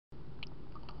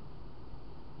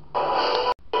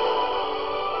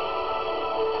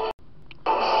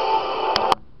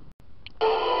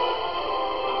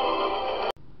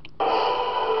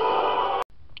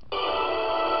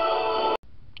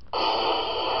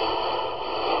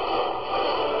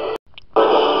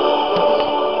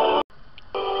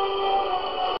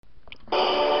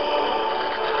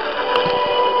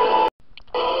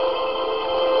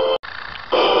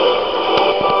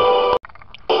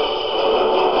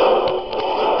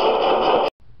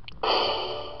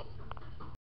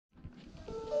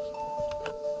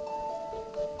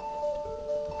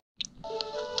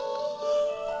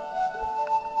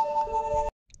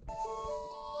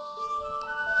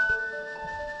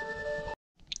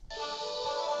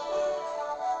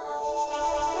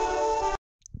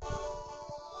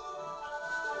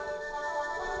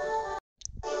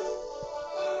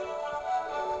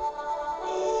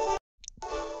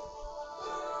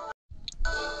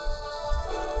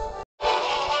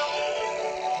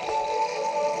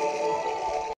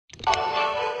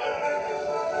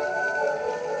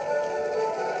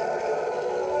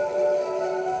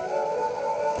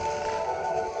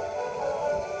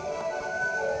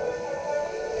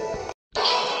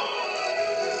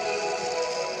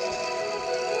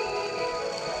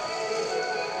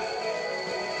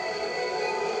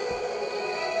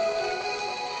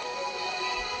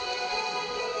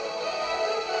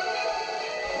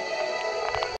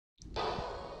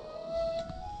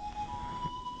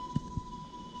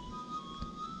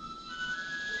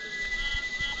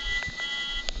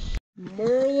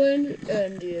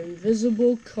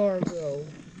invisible cargo.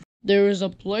 There is a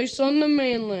place on the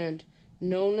mainland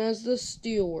known as the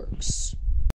Steelworks.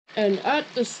 And at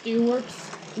the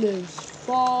Steelworks lives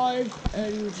 5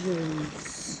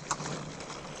 engines.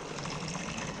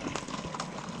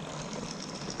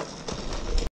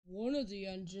 One of the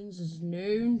engines is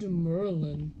named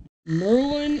Merlin.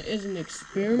 Merlin is an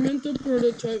experimental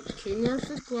prototype King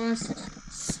Arthur-class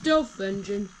stealth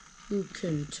engine who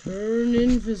can turn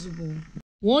invisible.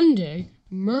 One day,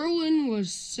 Merlin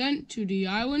was sent to the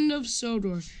island of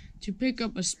Sodor to pick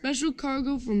up a special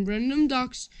cargo from random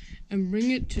docks and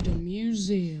bring it to the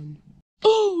museum.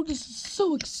 Oh, this is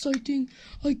so exciting!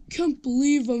 I can't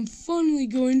believe I'm finally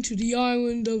going to the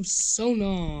island of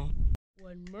Sodor.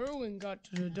 When Merlin got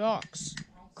to the docks,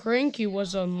 Cranky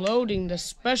was unloading the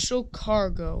special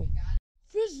cargo.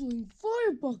 Fizzling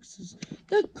fireboxes!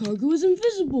 That cargo is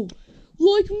invisible,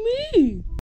 like me!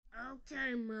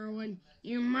 Okay, Merlin,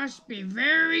 you must be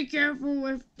very careful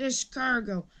with this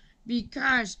cargo,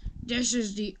 because this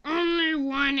is the only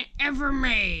one ever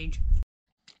made.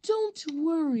 Don't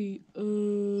worry,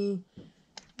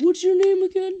 what's your name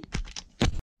again?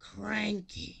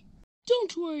 Cranky.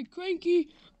 Don't worry, Cranky.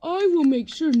 I will make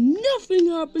sure nothing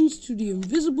happens to the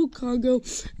invisible cargo,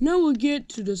 and I will get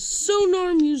to the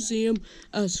Sonar Museum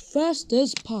as fast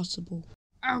as possible.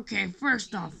 Okay,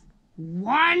 first off,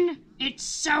 1, it's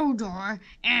Sodor,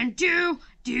 and 2,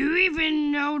 do you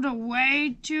even know the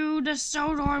way to the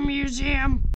Sodor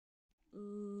Museum?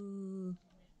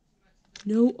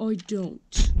 No, I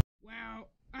don't. Well,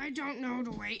 I don't know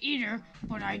the way either,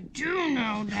 but I do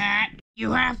know that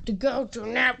you have to go to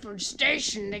Knapford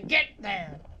Station to get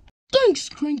there. Thanks,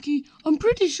 Cranky. I'm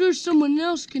pretty sure someone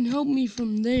else can help me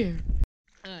from there.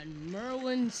 And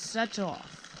Merlin set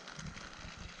off.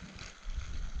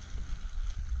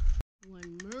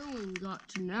 When Merlin got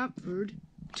to Knapford,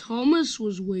 Thomas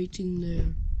was waiting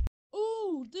there.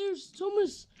 Oh, there's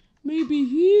Thomas. Maybe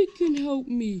he can help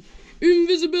me.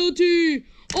 Invisibility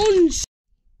on.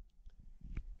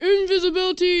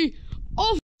 Invisibility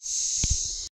off.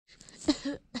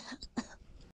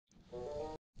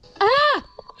 Ah!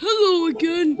 Hello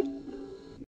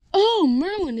again. Oh,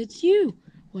 Merlin, it's you.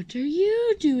 What are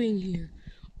you doing here?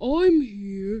 I'm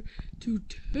here to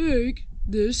take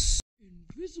this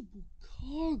invisible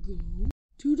cargo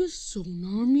to the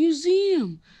Sonar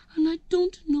Museum, and I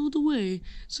don't know the way,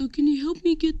 so can you help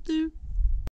me get there?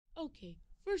 Okay,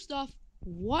 first off,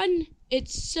 1,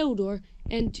 it's Sodor,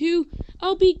 and 2,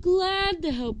 I'll be glad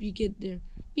to help you get there.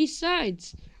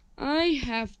 Besides, I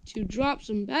have to drop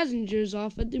some passengers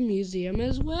off at the museum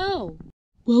as well.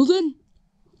 Well then,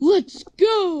 let's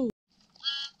go!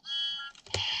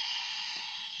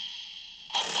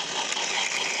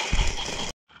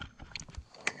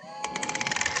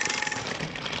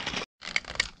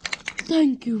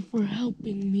 Thank you for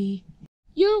helping me.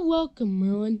 You're welcome,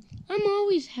 Merlin. I'm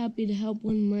always happy to help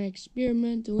one of my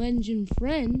experimental engine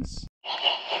friends.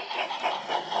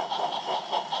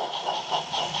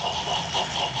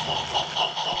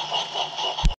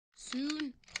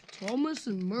 Soon, Thomas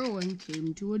and Merlin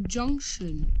came to a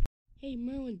junction. Hey,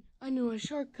 Merlin, I know a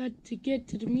shortcut to get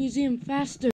to the museum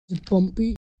faster. Is it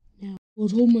bumpy? Now, will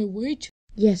it hold my weight?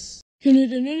 Yes. Can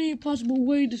it in any possible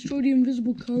way destroy the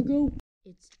invisible cargo?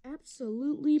 It's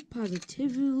absolutely,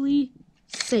 positively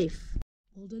safe.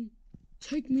 Well then,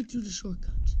 take me to the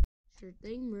shortcut. Sure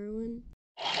thing, Merlin.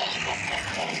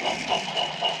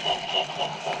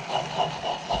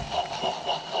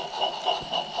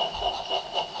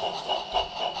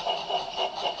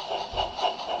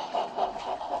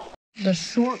 The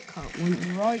shortcut went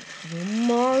right through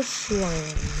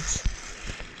marshland.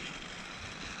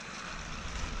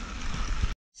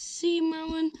 See,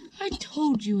 Merlin, I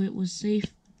told you it was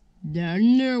safe.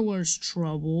 Then there was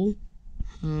trouble.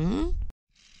 Huh?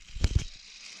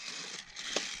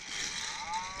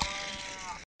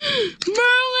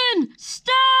 Merlin,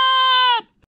 stop!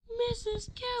 Mrs.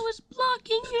 Cow is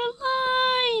blocking your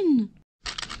line.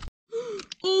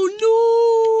 Oh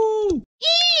no!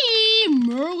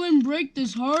 Merlin braked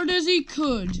as hard as he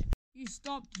could. He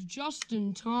stopped just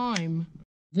in time.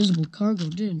 Visible cargo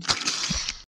did.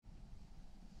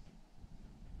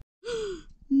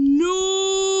 No!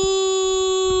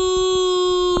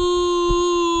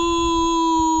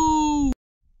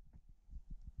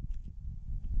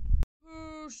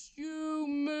 Curse you,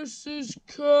 Mrs.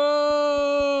 Cow!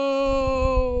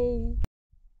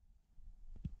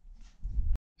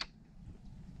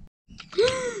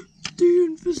 The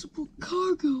invisible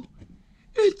cargo.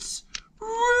 It's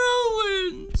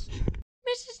ruined!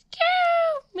 Mrs.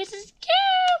 Cow! Mrs.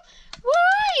 Cow! Where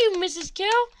are you, Mrs.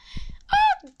 Cow?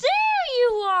 Oh, there you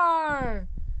are!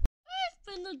 I've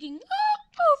been looking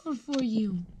all over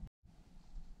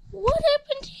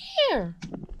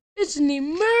It's an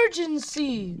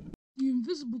emergency! The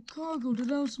invisible cargo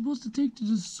that I was supposed to take to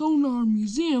the Sonar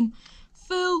Museum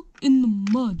fell in the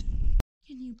mud.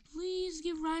 Can you please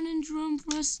get Ryan and Jerome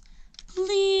for us?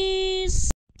 Please?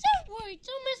 Don't worry,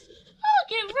 Thomas. I'll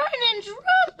get Ryan and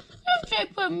Jerome after I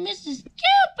put Mrs.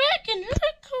 Cow back in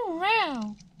her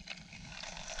corral.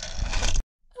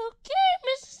 Okay,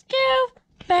 Mrs. Cow,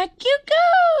 back you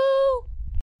go.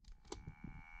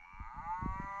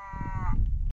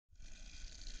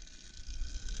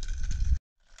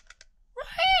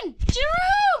 Ryan,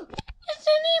 Jerome, it's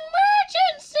an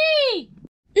emergency.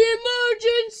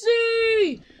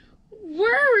 Emergency!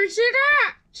 Where is it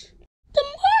at? The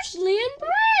Marshland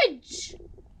Bridge.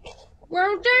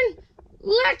 Well then,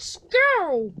 let's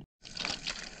go.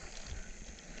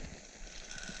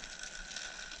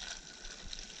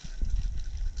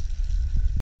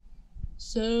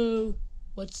 So,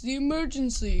 what's the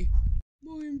emergency?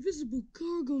 My invisible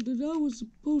cargo that I was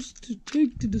supposed to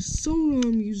take to the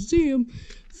Sonar Museum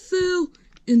fell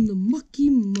in the mucky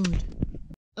mud.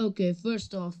 Okay,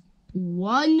 first off,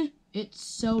 1, it's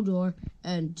Sodor,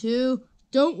 and 2,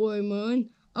 don't worry, Merlin,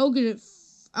 I'll get it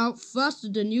out faster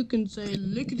than you can say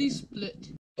lickety-split.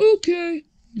 Okay,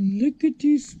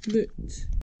 lickety-split.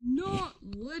 Not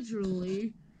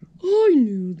literally. I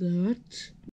knew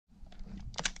that.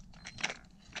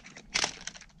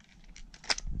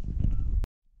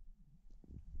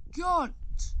 Got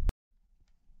it.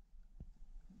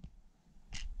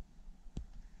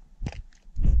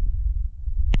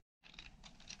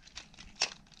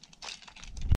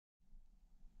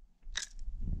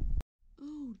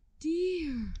 Oh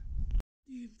dear,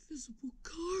 the invisible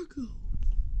cargo.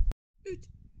 It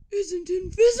isn't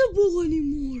invisible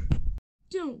anymore.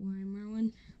 Don't worry,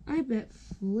 Merlin. I bet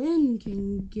Flynn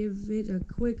can give it a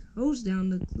quick hose down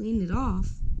to clean it off.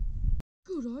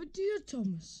 Good idea,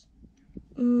 Thomas.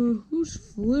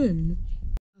 Who's Flynn?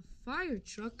 A fire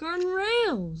truck on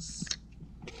rails.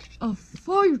 A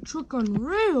fire truck on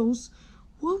rails?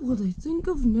 What will they think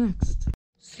of next?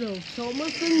 So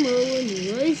Thomas and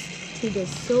Merlin raced to the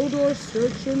Sodor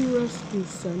Search and Rescue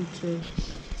Center.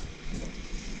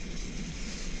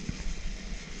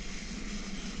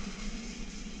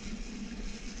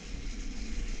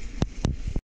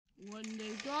 When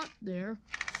they got there,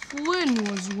 Flynn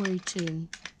was waiting.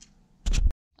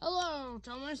 Hello,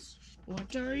 Thomas.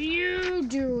 What are you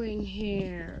doing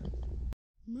here?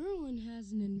 Merlin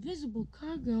has an invisible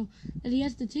cargo that he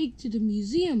has to take to the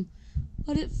museum,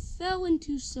 but it fell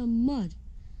into some mud.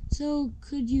 So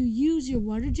could you use your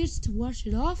water jets to wash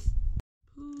it off?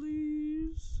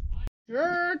 Please?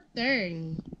 Sure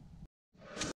thing.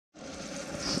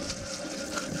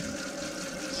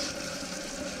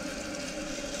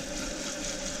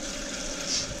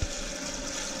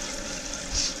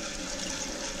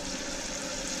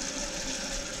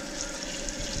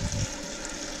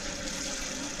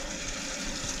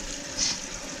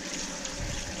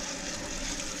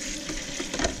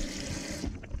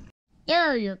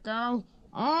 There you go,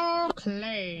 all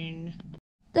clean.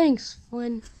 Thanks,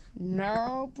 Flynn.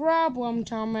 No problem,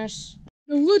 Thomas.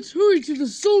 Now let's hurry to the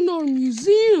Sonar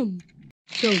Museum.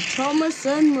 So Thomas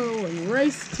and Merlin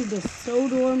raced to the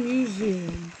Sodor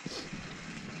Museum.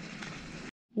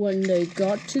 When they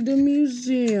got to the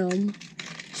museum,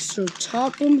 Sir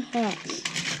Topham Hat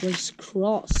was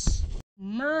cross.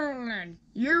 Merlin,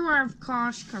 you have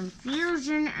caused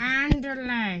confusion and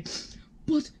delay.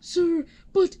 But, sir,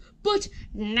 but...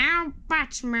 Now,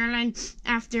 Merlin,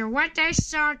 after what I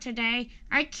saw today,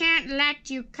 I can't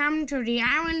let you come to the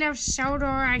island of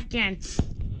Sodor again.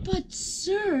 But,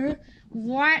 sir...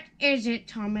 What is it,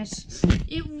 Thomas?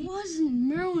 It wasn't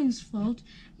Merlin's fault.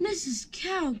 Mrs.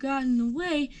 Cow got in the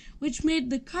way, which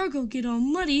made the cargo get all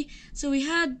muddy, so we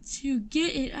had to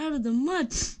get it out of the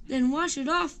mud, then wash it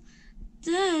off.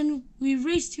 Then we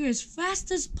raced here as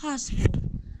fast as possible.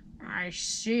 I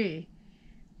see.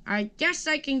 I guess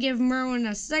I can give Merlin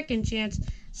a second chance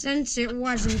since it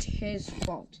wasn't his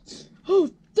fault. Oh,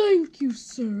 thank you,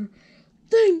 sir.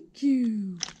 Thank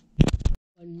you.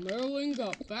 When Merlin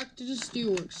got back to the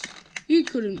stewards, he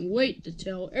couldn't wait to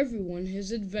tell everyone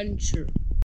his adventure.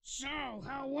 So,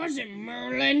 how was it,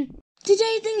 Merlin? Did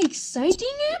anything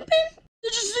exciting happen?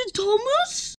 Did you see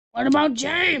Thomas? What about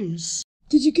James?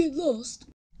 Did you get lost?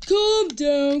 Calm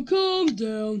down, calm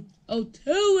down. I'll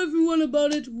tell everyone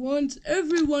about it once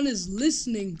everyone is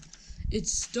listening. It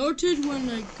started when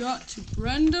I got to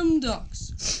Brandom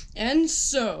Docks. And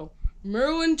so,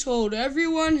 Merlin told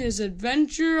everyone his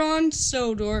adventure on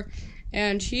Sodor,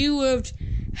 and he lived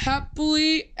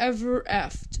happily ever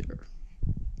after.